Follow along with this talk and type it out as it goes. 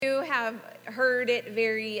have heard it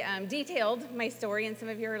very detailed, my story, and some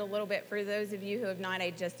of you heard a little bit. For those of you who have not, I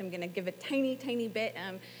just am going to give a tiny, tiny bit,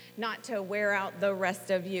 not to wear out the rest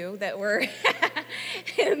of you that were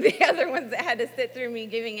and the other ones that had to sit through me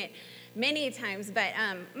giving it many times. But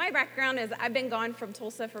my background is I've been gone from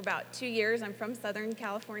Tulsa for about 2 years. I'm from Southern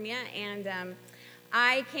California, and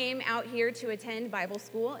I came out here to attend Bible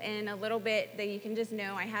school, and a little bit that you can just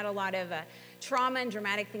know, I had a lot of trauma and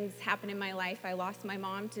dramatic things happen in my life. I lost my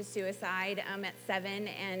mom to suicide at 7,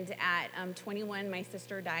 and at 21, my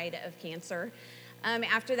sister died of cancer.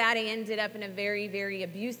 After that, I ended up in a very, very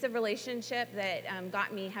abusive relationship that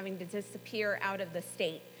got me having to disappear out of the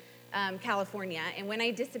state, California. And when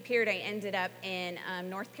I disappeared, I ended up in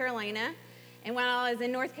North Carolina. And while I was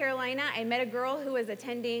in North Carolina, I met a girl who was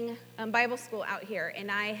attending Bible school out here.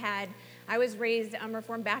 And I was raised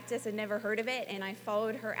Reformed Baptist, had never heard of it, and I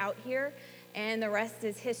followed her out here. And the rest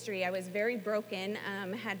is history. I was very broken,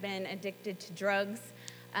 had been addicted to drugs,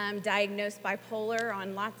 diagnosed bipolar,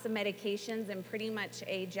 on lots of medications, and pretty much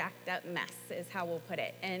a jacked up mess is how we'll put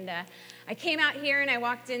it. And I came out here and I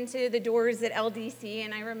walked into the doors at LDC,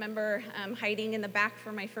 and I remember hiding in the back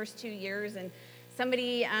for my first 2 years, and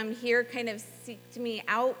somebody here kind of seeked me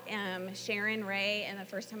out, Sharon Ray, and the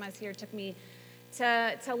first time I was here took me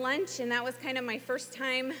to lunch, and that was kind of my first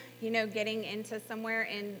time, getting into somewhere,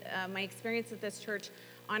 and my experience at this church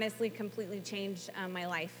honestly completely changed my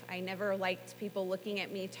life. I never liked people looking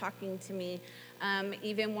at me, talking to me,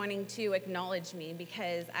 even wanting to acknowledge me,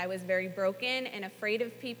 because I was very broken and afraid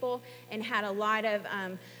of people and had a lot of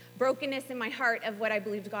brokenness in my heart of what I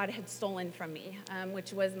believed God had stolen from me,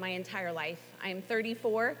 which was my entire life. I'm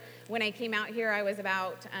 34. When I came out here, I was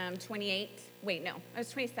about 28. Wait, no, I was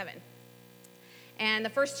 27. And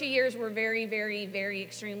the first 2 years were very, very, very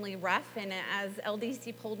extremely rough. And as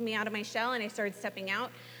LDC pulled me out of my shell and I started stepping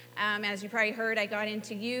out, as you probably heard, I got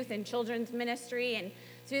into youth and children's ministry. And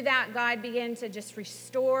through that, God began to just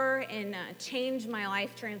restore and change my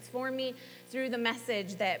life, transform me through the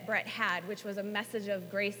message that Brett had, which was a message of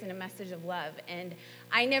grace and a message of love. And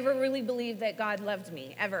I never really believed that God loved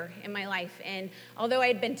me ever in my life. And although I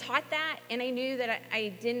had been taught that, and I knew that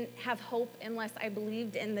I didn't have hope unless I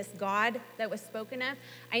believed in this God that was spoken of,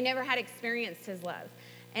 I never had experienced his love.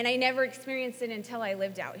 And I never experienced it until I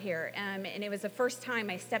lived out here. And it was the first time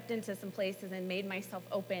I stepped into some places and made myself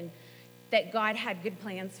open that God had good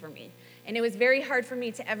plans for me. And it was very hard for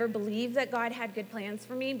me to ever believe that God had good plans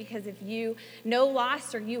for me, because if you know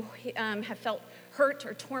loss, or you have felt hurt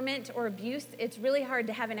or torment or abuse, it's really hard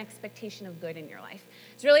to have an expectation of good in your life.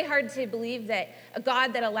 It's really hard to believe that a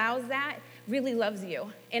God that allows that really loves you.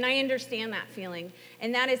 And I understand that feeling.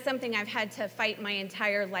 And that is something I've had to fight my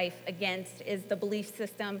entire life against, is the belief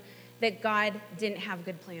system that God didn't have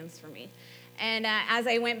good plans for me. And as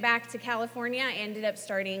I went back to California, I ended up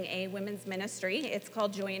starting a women's ministry. It's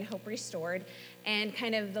called Joy and Hope Restored. And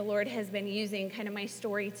kind of the Lord has been using kind of my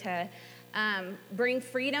story to bring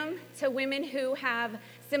freedom to women who have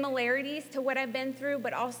similarities to what I've been through,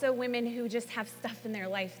 but also women who just have stuff in their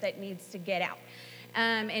life that needs to get out,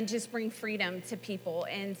 and just bring freedom to people.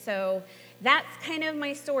 And so that's kind of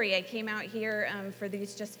my story. I came out here for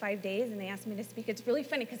these just 5 days, and they asked me to speak. It's really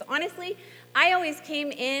funny, because honestly, I always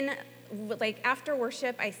came in, like after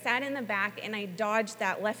worship, I sat in the back and I dodged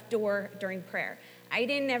that left door during prayer. I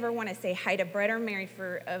didn't ever want to say hi to Brett or Mary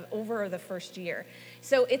for over the first year.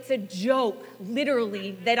 So it's a joke,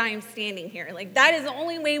 literally, that I am standing here. Like, that is the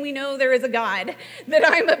only way we know there is a God, that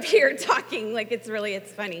I'm up here talking. Like, it's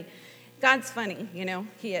funny. God's funny,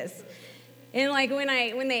 he is. And like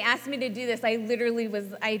when they asked me to do this,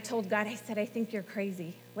 I told God, I said, I think you're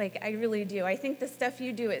crazy. Like, I really do. I think the stuff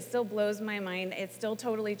you do, it still blows my mind. It still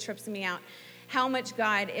totally trips me out how much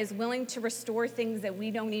God is willing to restore things that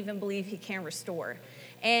we don't even believe he can restore.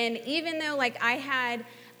 And even though I had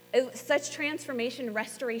such transformation and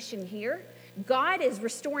restoration here, God is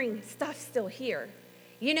restoring stuff still here.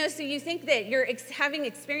 So you think that you're having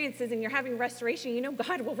experiences and you're having restoration,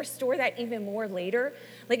 God will restore that even more later.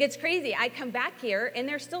 Like, it's crazy. I come back here and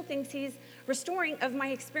there's still things he's restoring of my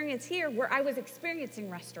experience here where I was experiencing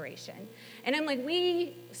restoration. And I'm like,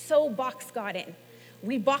 we so box God in.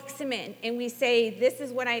 We box him in and we say, this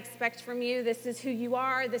is what I expect from you. This is who you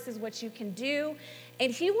are. This is what you can do.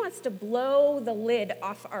 And he wants to blow the lid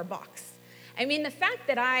off our box. I mean, the fact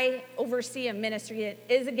that I oversee a ministry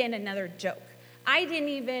is, again, another joke. I didn't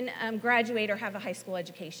even graduate or have a high school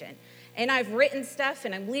education. And I've written stuff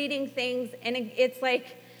and I'm leading things. And it's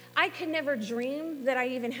like, I could never dream that I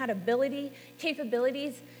even had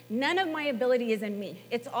capabilities. None of my ability is in me.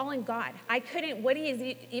 It's all in God. What he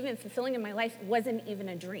is even fulfilling in my life wasn't even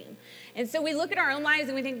a dream. And so we look at our own lives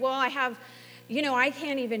and we think, well, I have, I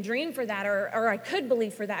can't even dream for that, or I could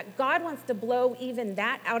believe for that. God wants to blow even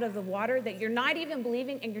that out of the water that you're not even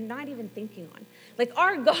believing and you're not even thinking on. Like,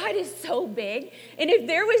 our God is so big, and if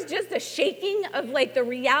there was just a shaking of like the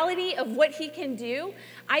reality of what he can do,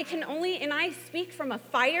 and I speak from a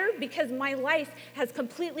fire because my life has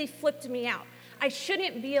completely flipped me out. I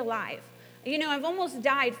shouldn't be alive. I've almost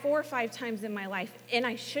died 4 or 5 times in my life, and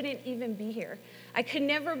I shouldn't even be here. I could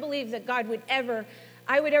never believe that I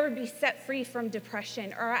would ever be set free from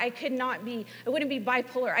depression, or I wouldn't be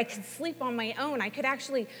bipolar. I could sleep on my own. I could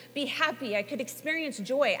actually be happy. I could experience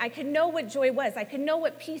joy. I could know what joy was. I could know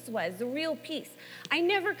what peace was, the real peace. I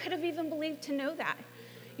never could have even believed to know that.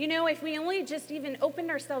 If we only just even opened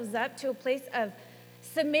ourselves up to a place of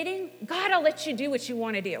submitting, God, I'll let you do what you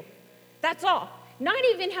want to do. That's all. Not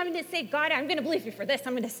even having to say, God, I'm going to believe you for this.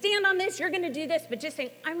 I'm going to stand on this. You're going to do this. But just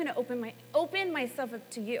saying, I'm going to open myself up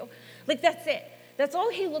to you. Like, that's it. That's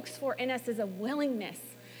all he looks for in us, is a willingness.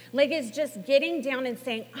 Like, it's just getting down and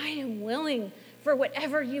saying, I am willing for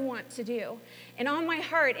whatever you want to do. And on my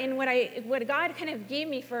heart, and what God kind of gave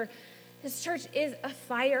me for this church is a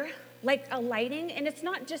fire, like a lighting. And it's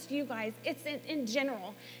not just you guys, it's in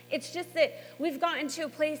general. It's just that we've gotten to a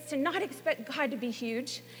place to not expect God to be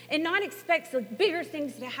huge and not expect the bigger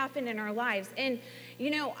things to happen in our lives. And,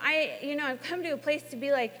 I've come to a place to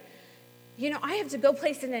be like, I have to go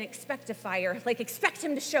places and expect a fire, like expect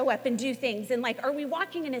him to show up and do things. And like, are we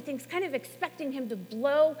walking into things kind of expecting him to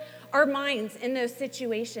blow our minds in those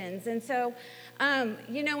situations? And so,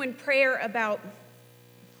 in prayer about,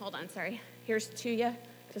 hold on, sorry, here's to you.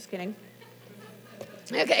 Just kidding.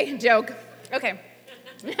 Okay, joke. Okay.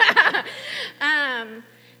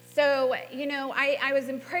 So, I was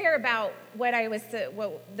in prayer about what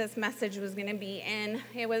this message was going to be. And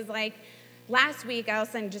it was like, last week, I all of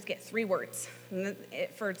a sudden just get 3 words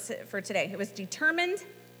for today. It was determined,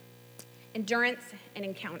 endurance, and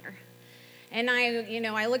encounter. And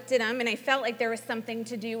I looked at them, and I felt like there was something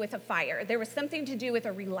to do with a fire. There was something to do with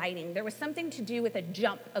a relighting. There was something to do with a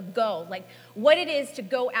jump, a go, like what it is to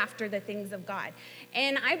go after the things of God.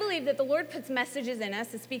 And I believe that the Lord puts messages in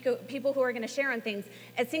us as people who are going to share on things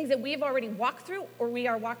as things that we've already walked through or we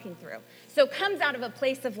are walking through. So it comes out of a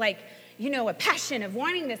place of like, a passion of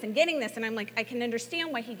wanting this and getting this. And I'm like, I can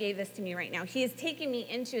understand why he gave this to me right now. He is taking me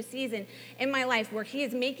into a season in my life where he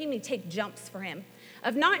is making me take jumps for him,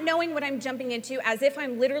 of not knowing what I'm jumping into, as if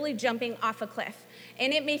I'm literally jumping off a cliff.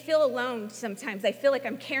 And it may feel alone sometimes. I feel like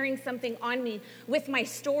I'm carrying something on me with my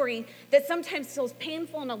story that sometimes feels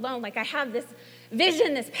painful and alone. Like I have this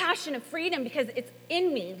vision, this passion of freedom because it's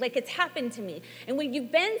in me, like it's happened to me. And when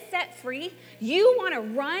you've been set free, you want to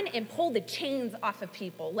run and pull the chains off of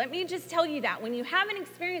people. Let me just tell you that. When you have an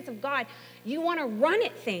experience of God, you want to run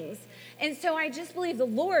at things. And so I just believe the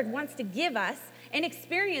Lord wants to give us an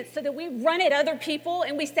experience so that we run at other people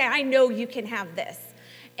and we say, I know you can have this.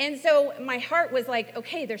 And so my heart was like,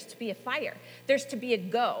 okay, there's to be a fire. There's to be a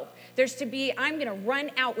go. There's to be, I'm going to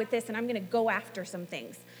run out with this and I'm going to go after some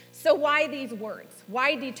things. So why these words?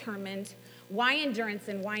 Why determined? Why endurance?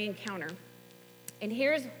 And why encounter? And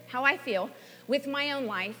here's how I feel with my own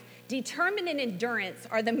life. Determined and endurance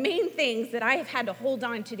are the main things that I have had to hold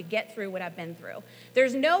on to get through what I've been through.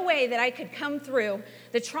 There's no way that I could come through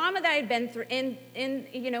the trauma that I'd been through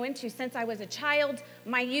into since I was a child,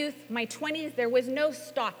 my youth, my 20s. There was no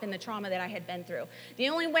stop in the trauma that I had been through. The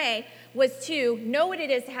only way was to know what it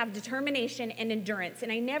is to have determination and endurance.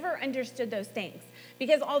 And I never understood those things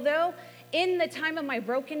because although in the time of my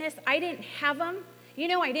brokenness, I didn't have them.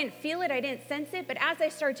 I didn't feel it, I didn't sense it, but as I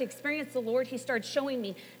started to experience the Lord, he started showing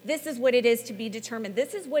me this is what it is to be determined.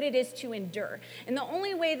 This is what it is to endure. And the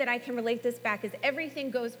only way that I can relate this back is everything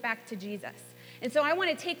goes back to Jesus. And so I want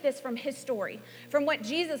to take this from his story, from what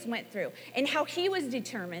Jesus went through, and how he was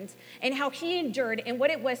determined, and how he endured, and what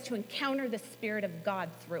it was to encounter the Spirit of God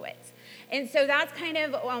through it. And so that's kind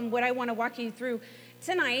of what I want to walk you through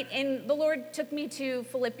tonight. And the Lord took me to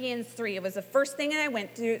Philippians 3. It was the first thing that I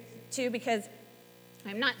went to because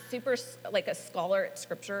I'm not super like a scholar at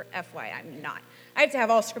scripture, FYI, I'm not. I have to have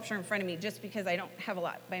all scripture in front of me just because I don't have a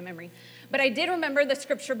lot by memory. But I did remember the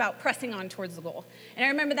scripture about pressing on towards the goal. And I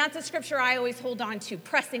remember that's a scripture I always hold on to,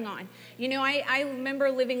 pressing on. I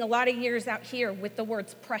remember living a lot of years out here with the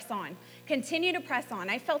words press on. Continue to press on.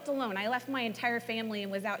 I felt alone. I left my entire family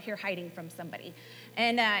and was out here hiding from somebody.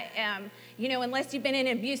 And, unless you've been in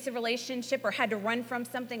an abusive relationship or had to run from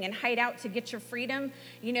something and hide out to get your freedom,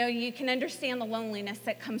 you can understand the loneliness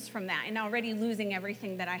that comes from that and already losing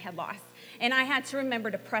everything that I had lost. And I had to remember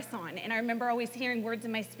to press on. And I remember always hearing words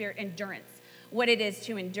in my spirit, endurance, what it is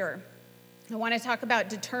to endure. I want to talk about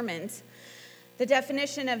determined. The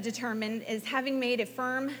definition of determined is having made a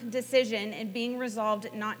firm decision and being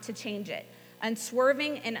resolved not to change it,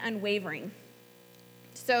 unswerving and unwavering.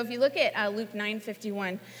 So if you look at Luke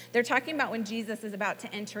 9:51, they're talking about when Jesus is about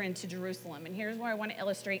to enter into Jerusalem. And here's where I want to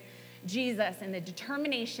illustrate Jesus and the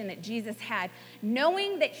determination that Jesus had,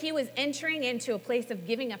 knowing that he was entering into a place of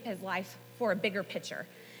giving up his life for a bigger picture.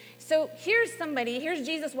 So here's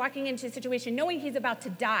Jesus walking into a situation knowing he's about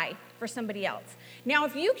to die for somebody else. Now,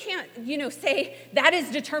 if you can't, say that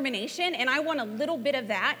is determination, and I want a little bit of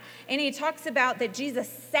that, and he talks about that Jesus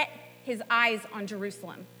set his eyes on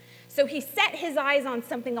Jerusalem. So he set his eyes on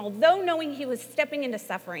something, although knowing he was stepping into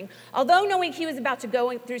suffering, although knowing he was about to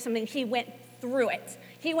go through something, he went through it.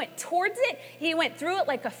 He went towards it, he went through it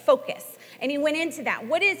like a focus, and he went into that.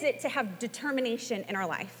 What is it to have determination in our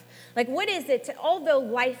life? Like, what is it to, although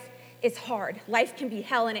life is hard, life can be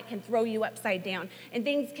hell and it can throw you upside down, and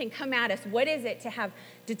things can come at us, what is it to have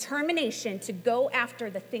determination to go after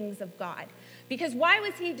the things of God? Because why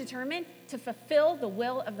was he determined? To fulfill the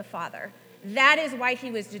will of the Father. That is why he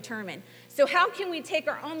was determined. So how can we take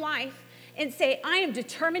our own life and say, I am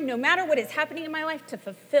determined no matter what is happening in my life to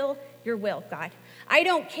fulfill your will, God. I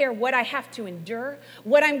don't care what I have to endure,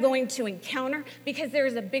 what I'm going to encounter, because there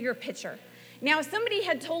is a bigger picture. Now, if somebody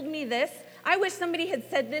had told me this, I wish somebody had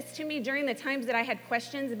said this to me during the times that I had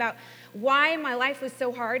questions about why my life was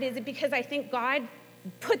so hard. Is it because I think God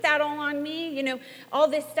put that all on me, all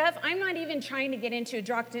this stuff? I'm not even trying to get into a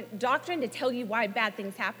doctrine to tell you why bad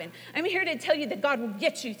things happen. I'm here to tell you that God will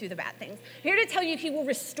get you through the bad things. I'm here to tell you he will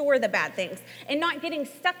restore the bad things and not getting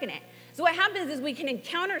stuck in it. So what happens is we can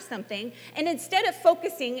encounter something, and instead of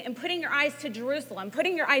focusing and putting your eyes to Jerusalem,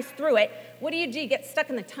 putting your eyes through it, what do? You get stuck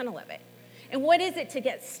in the tunnel of it. And what is it to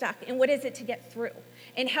get stuck? And what is it to get through?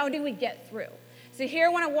 And how do we get through? So here I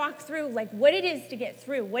want to walk through what it is to get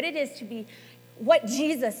through, what it is to be, what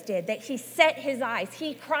Jesus did, that he set his eyes.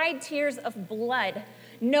 He cried tears of blood,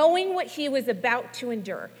 knowing what he was about to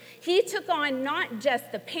endure. He took on not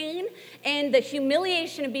just the pain and the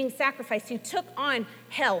humiliation of being sacrificed, he took on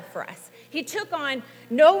hell for us. He took on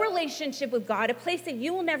no relationship with God, a place that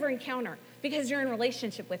you will never encounter because you're in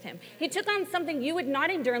relationship with him. He took on something you would not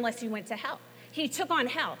endure unless you went to hell. He took on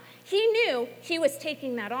hell. He knew he was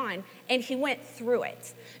taking that on, and he went through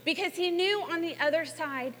it because he knew on the other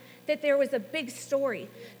side that there was a big story.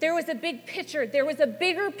 There was a big picture. There was a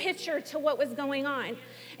bigger picture to what was going on.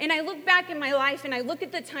 And I look back in my life, and I look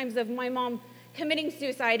at the times of my mom committing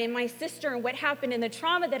suicide and my sister and what happened and the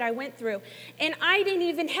trauma that I went through. And I didn't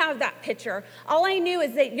even have that picture. All I knew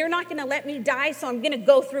is that you're not going to let me die, so I'm going to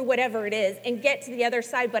go through whatever it is and get to the other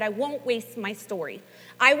side, but I won't waste my story.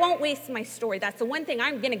 I won't waste my story. That's the one thing.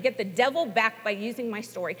 I'm going to get the devil back by using my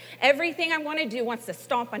story. Everything I want to do wants to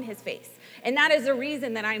stomp on his face. And that is the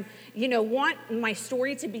reason that I'm, want my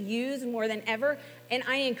story to be used more than ever. And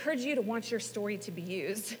I encourage you to want your story to be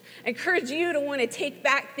used. I encourage you to want to take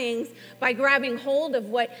back things by grabbing hold of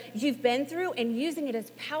what you've been through and using it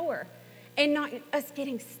as power and not us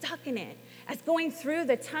getting stuck in it, as going through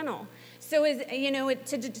the tunnel. So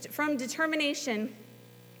from determination,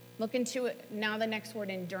 look into it now, the next word,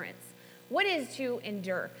 endurance. What is to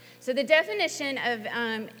endure? So the definition of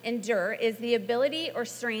endure is the ability or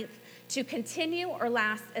strength to continue or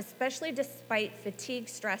last, especially despite fatigue,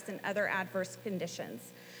 stress, and other adverse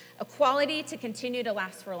conditions. A quality to continue to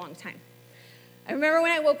last for a long time. I remember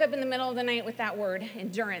when I woke up in the middle of the night with that word,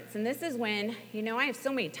 endurance. And this is when, I have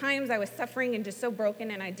so many times I was suffering and just so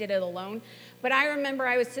broken, and I did it alone. But I remember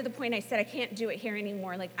I was to the point I said, I can't do it here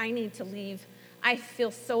anymore. I need to leave. I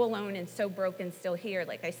feel so alone and so broken still here.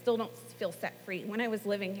 I still don't feel set free when I was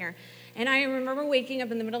living here. And I remember waking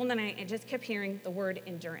up in the middle of the night and just kept hearing the word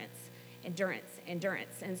endurance. Endurance,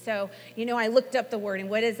 endurance. And so, I looked up the word, and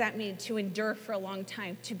what does that mean? To endure for a long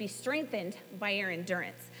time, to be strengthened by your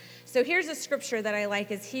endurance. So here's a scripture that I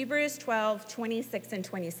like, is Hebrews 12, 26 and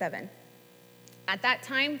 27. At that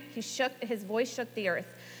time, his voice shook the earth,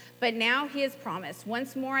 but now he has promised,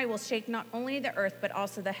 once more I will shake not only the earth, but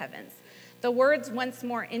also the heavens. The words once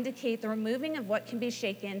more indicate the removing of what can be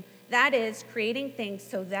shaken, that is, creating things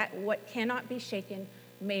so that what cannot be shaken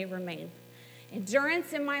may remain.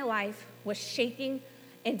 Endurance in my life was shaking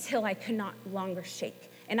until I could not longer shake.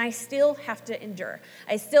 And I still have to endure.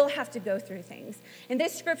 I still have to go through things. In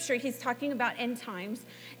this scripture, he's talking about end times,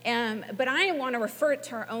 but I want to refer it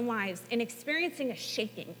to our own lives in experiencing a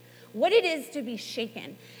shaking, what it is to be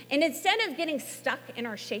shaken. And instead of getting stuck in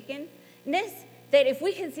our shakenness, that if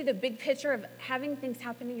we can see the big picture of having things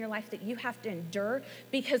happen in your life that you have to endure,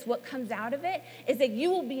 because what comes out of it is that you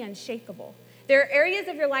will be unshakable. There are areas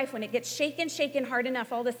of your life when it gets shaken hard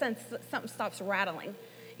enough, all of a sudden something stops rattling.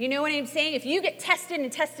 You know what I'm saying? If you get tested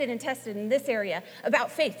and tested and tested in this area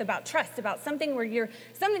about faith, about trust, about something where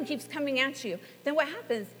something keeps coming at you, then what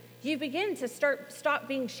happens? You begin to stop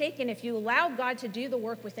being shaken if you allow God to do the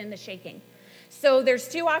work within the shaking. So there's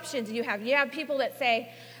two options you have. You have people that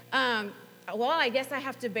say, well, I guess I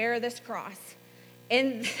have to bear this cross.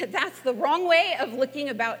 And that's the wrong way of looking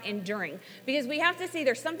about enduring. Because we have to see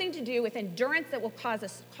there's something to do with endurance that will cause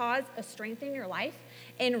a strength in your life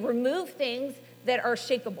and remove things that are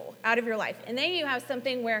shakeable out of your life. And then you have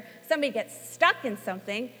something where somebody gets stuck in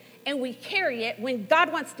something and we carry it when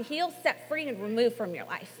God wants to heal, set free, and remove from your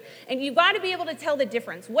life. And you've got to be able to tell the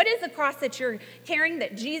difference. What is the cross that you're carrying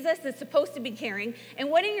that Jesus is supposed to be carrying? And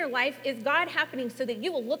what in your life is God happening so that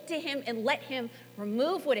you will look to him and let him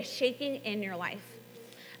remove what is shaking in your life?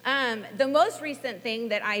 The most recent thing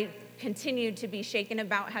that I continued to be shaken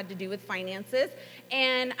about had to do with finances,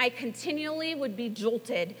 and I continually would be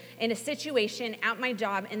jolted in a situation at my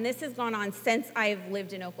job, and this has gone on since I've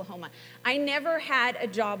lived in Oklahoma. I never had a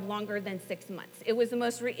job longer than 6 months. It was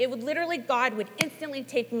God would instantly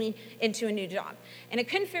take me into a new job, and I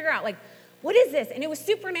couldn't figure out, what is this? And it was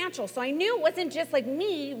supernatural. So I knew it wasn't just like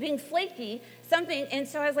me being flaky, something. And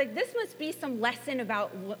so I was like, this must be some lesson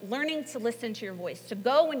about learning to listen to your voice, to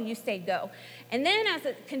go when you say go. And then as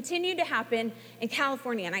it continued to happen in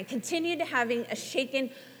California, and I continued to having a shaken,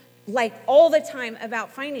 all the time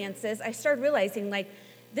about finances, I started realizing,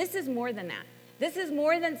 this is more than that. This is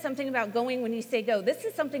more than something about going when you say go. This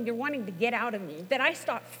is something you're wanting to get out of me, that I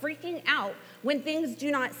stop freaking out when things do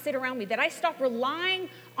not sit around me, that I stop relying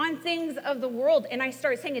on things of the world, and I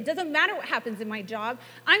start saying, it doesn't matter what happens in my job,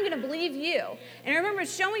 I'm going to believe you. And I remember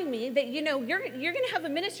showing me that, you're going to have a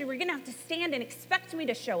ministry where you're going to have to stand and expect me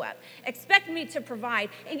to show up, expect me to provide,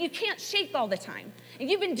 and you can't shake all the time. And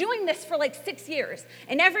you've been doing this for 6 years,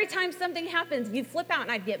 and every time something happens, you flip out,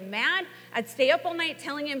 and I'd get mad. I'd stay up all night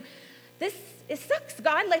telling him, it sucks,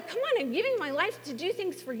 God. Come on, I'm giving my life to do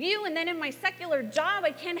things for you. And then in my secular job,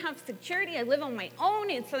 I can't have security. I live on my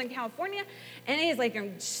own in Southern California. And he's like,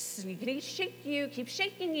 keep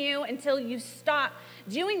shaking you until you stop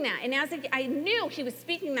doing that. And I knew he was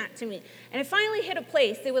speaking that to me. And I finally hit a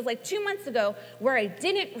place, it was 2 months ago, where I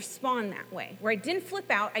didn't respond that way, where I didn't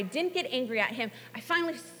flip out. I didn't get angry at him. I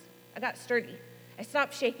got sturdy. I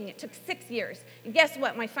stopped shaking. It took 6 years. And guess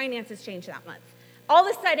what? My finances changed that month. All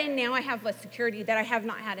of a sudden, now I have a security that I have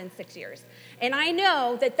not had in 6 years. And I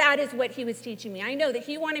know that is what he was teaching me. I know that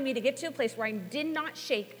he wanted me to get to a place where I did not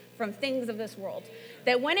shake from things of this world.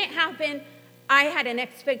 That when it happened, I had an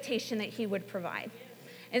expectation that he would provide.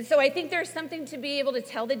 And so I think there's something to be able to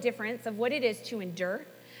tell the difference of what it is to endure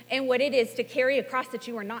and what it is to carry a cross that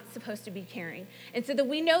you are not supposed to be carrying. And so that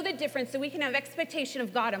we know the difference so we can have expectation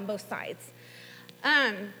of God on both sides.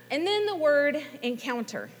 And then the word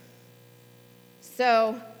encounter.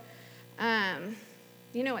 So,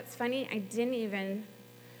 what's funny? I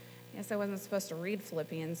guess I wasn't supposed to read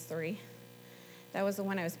Philippians 3. That was the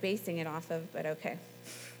one I was basing it off of, but okay.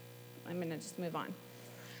 I'm going to just move on.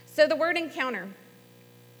 So the word encounter.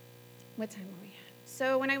 What time are we at?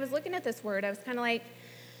 So when I was looking at this word, I was kind of like,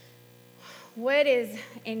 what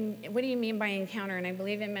do you mean by encounter? And I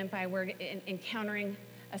believe it meant by word encountering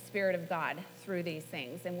a spirit of God through these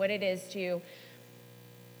things and what it is to...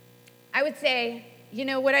 I would say,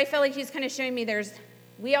 what I felt like he's kind of showing me,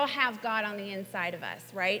 we all have God on the inside of us,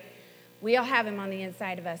 right? We all have him on the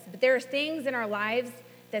inside of us. But there are things in our lives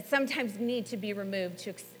that sometimes need to be removed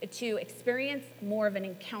to experience more of an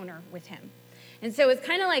encounter with him. And so it's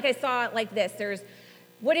kind of like I saw it like this. There's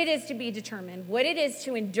what it is to be determined, what it is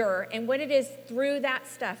to endure, and what it is through that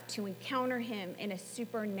stuff to encounter him in a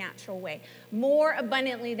supernatural way, more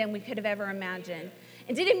abundantly than we could have ever imagined.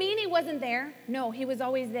 And did it mean he wasn't there? No, he was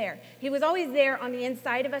always there. He was always there on the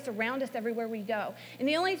inside of us, around us, everywhere we go. And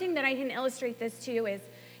the only thing that I can illustrate this to is,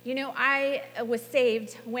 I was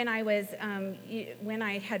saved when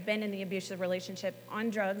I had been in the abusive relationship on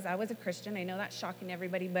drugs. I was a Christian. I know that's shocking to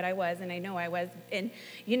everybody, but I was, and I know I was. And,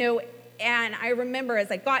 and I remember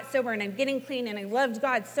as I got sober and I'm getting clean and I loved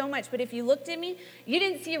God so much, but if you looked at me, you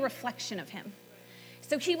didn't see a reflection of him.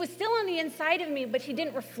 So he was still on the inside of me, but he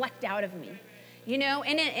didn't reflect out of me.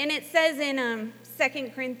 And it says in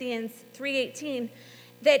 2 Corinthians 3:18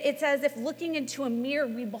 that it's as if looking into a mirror,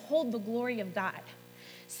 we behold the glory of God.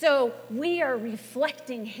 So we are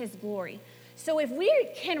reflecting his glory. So if we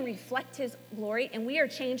can reflect his glory and we are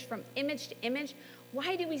changed from image to image,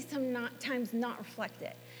 why do we sometimes not reflect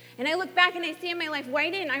it? And I look back and I see in my life,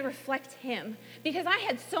 why didn't I reflect him? Because I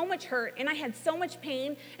had so much hurt and I had so much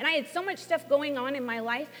pain and I had so much stuff going on in my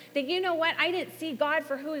life that, you know what, I didn't see God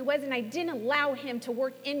for who he was, and I didn't allow him to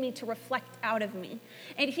work in me to reflect out of me.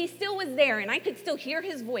 And he still was there, and I could still hear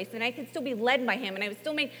his voice, and I could still be led by him, and I would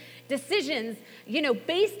still make decisions,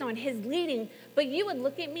 based on his leading. But you would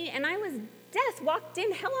look at me and I was death walked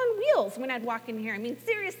in, hell on wheels when I'd walk in here. I mean,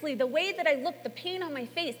 seriously, the way that I looked, the pain on my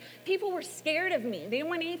face, people were scared of me. They didn't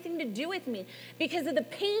want anything to do with me because of the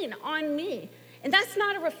pain on me. And that's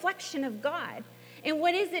not a reflection of God. And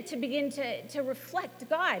what is it to begin to reflect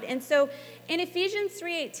God? And so in Ephesians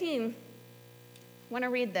 3:18, I want to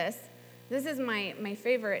read this. This is my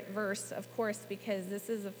favorite verse, of course, because this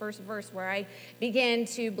is the first verse where I began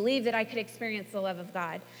to believe that I could experience the love of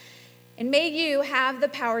God. And may you have the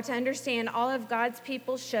power to understand all of God's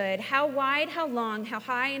people should, how wide, how long, how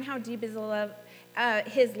high, and how deep his love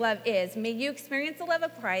is. May you experience the love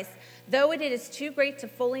of Christ, though it is too great to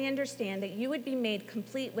fully understand, that you would be made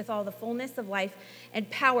complete with all the fullness of life and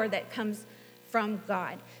power that comes from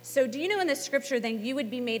God. So do you know in the scripture then you would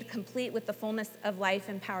be made complete with the fullness of life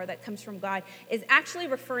and power that comes from God is actually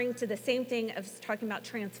referring to the same thing of talking about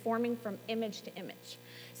transforming from image to image.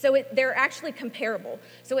 So they're actually comparable.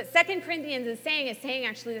 So what 2 Corinthians is saying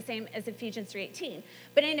actually the same as Ephesians 3:18.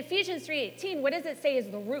 But in Ephesians 3:18, what does it say is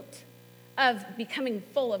the root of becoming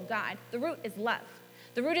full of God? The root is love.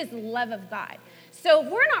 The root is the love of God. So if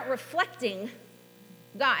we're not reflecting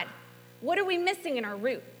God, what are we missing in our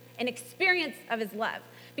root? An experience of his love.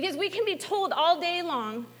 Because we can be told all day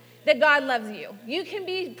long that God loves you. You can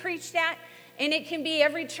be preached at, and it can be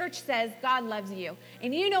every church says God loves you.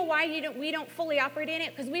 And you know why we don't fully operate in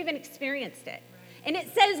it? Because we haven't experienced it. And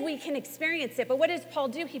it says we can experience it, but what does Paul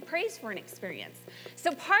do? He prays for an experience.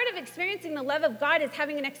 So part of experiencing the love of God is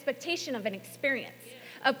having an expectation of an experience,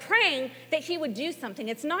 of praying that he would do something.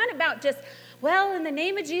 It's not about just, well, in the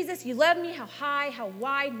name of Jesus, you love me, how high, how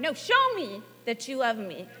wide. No, show me that you love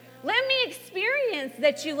me. Let me experience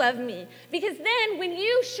that you love me. Because then when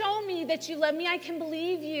you show me that you love me, I can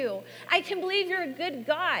believe you. I can believe you're a good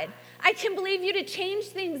God. I can believe you to change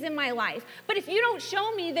things in my life. But if you don't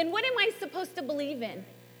show me, then what am I supposed to believe in?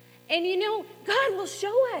 And God will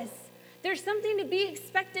show us. There's something to be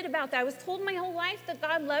expected about that. I was told my whole life that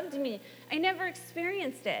God loved me. I never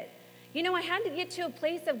experienced it. I had to get to a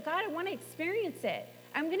place of, God, I want to experience it.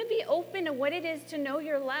 I'm going to be open to what it is to know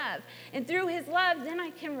your love. And through his love, then I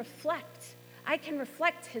can reflect. I can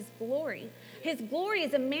reflect his glory. His glory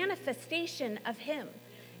is a manifestation of him.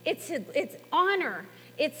 It's honor.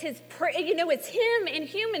 It's it's him in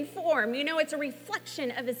human form. It's a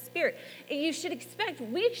reflection of his spirit. We should expect,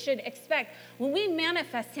 when we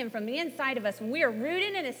manifest him from the inside of us, when we are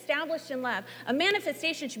rooted and established in love, a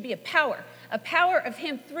manifestation should be a power of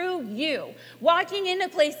him through you, walking into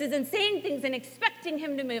places and saying things and expecting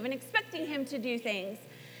him to move and expecting him to do things.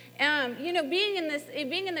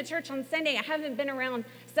 Being in the church on Sunday, I haven't been around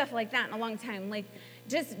stuff like that in a long time. Like,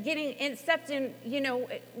 just getting accepting,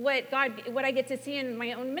 what I get to see in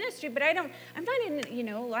my own ministry, but I'm not in,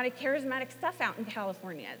 a lot of charismatic stuff out in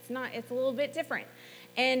California. It's a little bit different.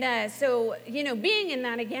 And so, being in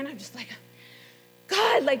that again, I'm just like,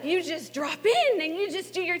 God, like, you just drop in and you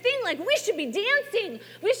just do your thing. Like, we should be dancing.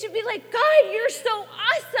 We should be like, God, you're so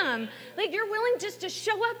awesome. Like, you're willing just to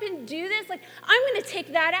show up and do this. Like, I'm going to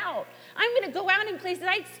take that out. I'm going to go out in places.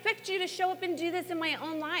 I expect you to show up and do this in my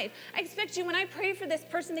own life. I expect you, when I pray for this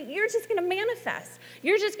person, that you're just going to manifest.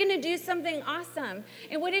 You're just going to do something awesome.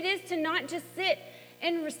 And what it is to not just sit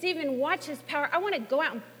and receive and watch his power, I want to go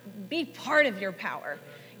out and be part of your power.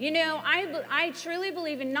 I truly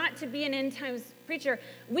believe in, not to be an end times preacher,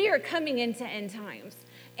 we are coming into end times.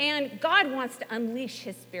 And God wants to unleash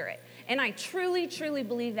his spirit. And I truly, truly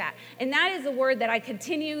believe that. And that is a word that I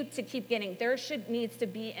continue to keep getting. Needs to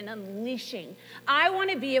be an unleashing. I want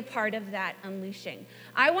to be a part of that unleashing.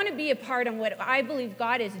 I want to be a part of what I believe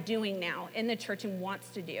God is doing now in the church and wants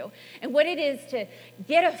to do. And what it is to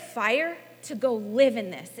get a fire to go live in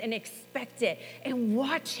this and expect it and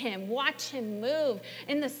watch him move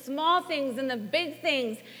in the small things and the big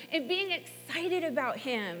things and being excited about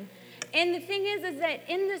him. And the thing is that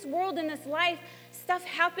in this world, in this life, stuff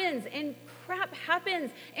happens and crap happens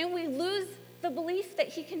and we lose the belief that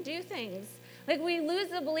he can do things. Like, we lose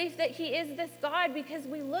the belief that he is this God because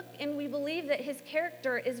we look and we believe that his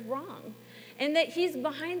character is wrong and that he's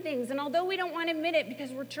behind things. And although we don't want to admit it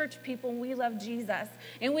because we're church people and we love Jesus,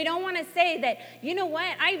 and we don't want to say that, you know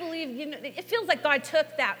what, I believe, it feels like God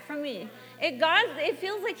took that from me. It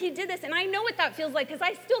feels like he did this, and I know what that feels like because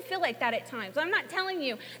I still feel like that at times. I'm not telling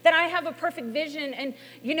you that I have a perfect vision and,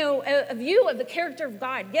 a view of the character of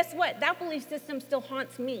God. Guess what? That belief system still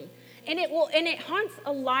haunts me. And it haunts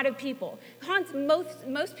a lot of people. It haunts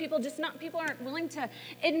most people, just not people aren't willing to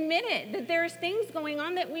admit it, that there's things going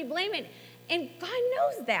on that we blame it. And God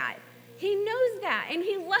knows that. He knows that, and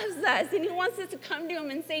he loves us, and he wants us to come to him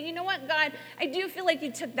and say, you know what, God, I do feel like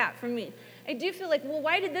you took that from me. I do feel like, well,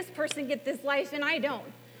 why did this person get this life and I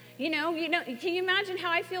don't? Can you imagine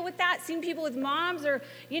how I feel with that? Seeing people with moms or,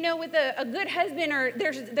 with a good husband or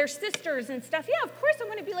their sisters and stuff. Yeah, of course I'm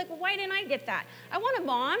going to be like, well, why didn't I get that? I want a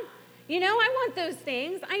mom. I want those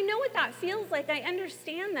things. I know what that feels like. I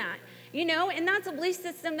understand that, and that's a belief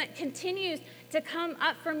system that continues to come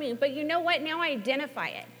up for me. But you know what? Now I identify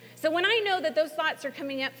it. So when I know that those thoughts are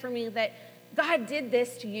coming up for me, that God did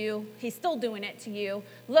this to you, he's still doing it to you.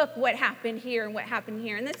 Look what happened here and what happened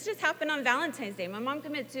here. And this just happened on Valentine's Day. My mom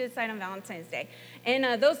committed suicide on Valentine's Day.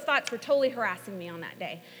 And those thoughts were totally harassing me on that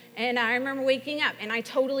day. And I remember waking up, and I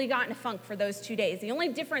totally got in a funk for those 2 days. The only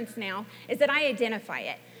difference now is that I identify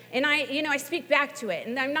it. And I speak back to it.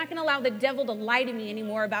 And I'm not going to allow the devil to lie to me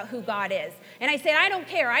anymore about who God is. And I said, I don't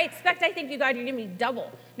care. I thank you, God, you're giving me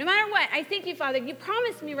double. No matter what, I thank you, Father. You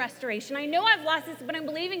promised me restoration. I know I've lost this, but I'm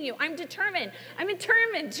believing you. I'm determined. I'm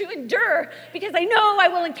determined to endure because I know I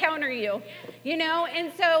will encounter you.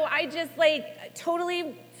 And so I just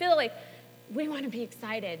totally feel like we want to be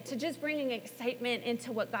excited, to just bringing excitement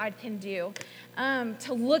into what God can do,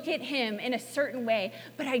 to look at him in a certain way,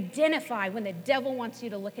 but identify when the devil wants you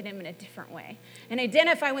to look at him in a different way, and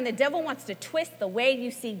identify when the devil wants to twist the way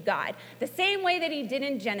you see God. The same way that he did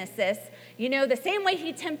in Genesis, the same way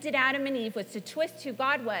he tempted Adam and Eve was to twist who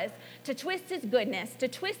God was, to twist his goodness, to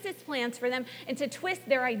twist his plans for them, and to twist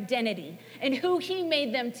their identity and who he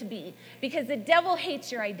made them to be, because the devil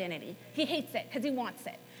hates your identity. He hates it because he wants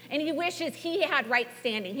it. And he wishes he had right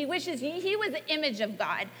standing. He wishes he was the image of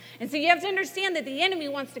God. And so you have to understand that the enemy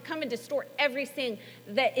wants to come and distort everything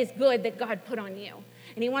that is good that God put on you.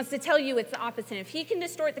 And he wants to tell you it's the opposite. If he can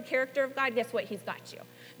distort the character of God, guess what? He's got you.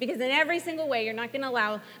 Because in every single way, you're not going to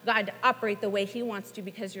allow God to operate the way he wants to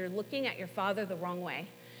because you're looking at your Father the wrong way.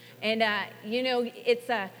 And,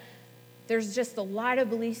 there's just a lot of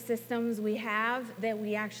belief systems we have that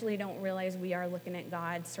we actually don't realize we are looking at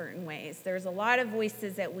God certain ways. There's a lot of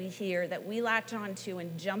voices that we hear that we latch onto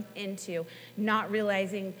and jump into, not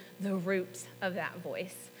realizing the roots of that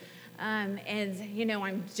voice. I'm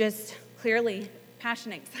just clearly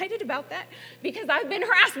passionate, excited about that because I've been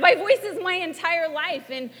harassed by voices my entire life.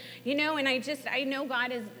 And, I know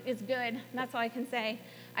God is good. That's all I can say.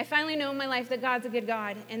 I finally know in my life that God's a good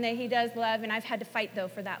God and that he does love, and I've had to fight, though,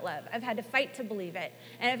 for that love. I've had to fight to believe it,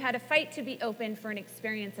 and I've had to fight to be open for an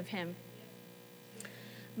experience of him.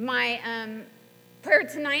 My prayer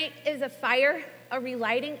tonight is a fire, a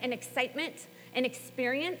relighting, an excitement, an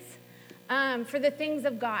experience for the things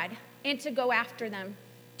of God and to go after them,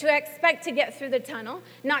 to expect to get through the tunnel,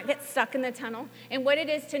 not get stuck in the tunnel, and what it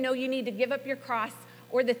is to know you need to give up your cross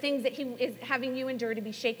or the things that he is having you endure to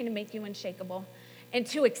be shaken to make you unshakable, and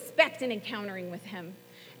to expect an encountering with him.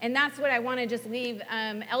 And that's what I want to just leave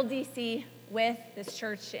LDC with, this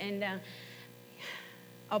church, and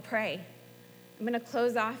I'll pray. I'm going to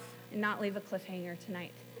close off and not leave a cliffhanger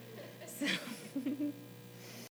tonight. So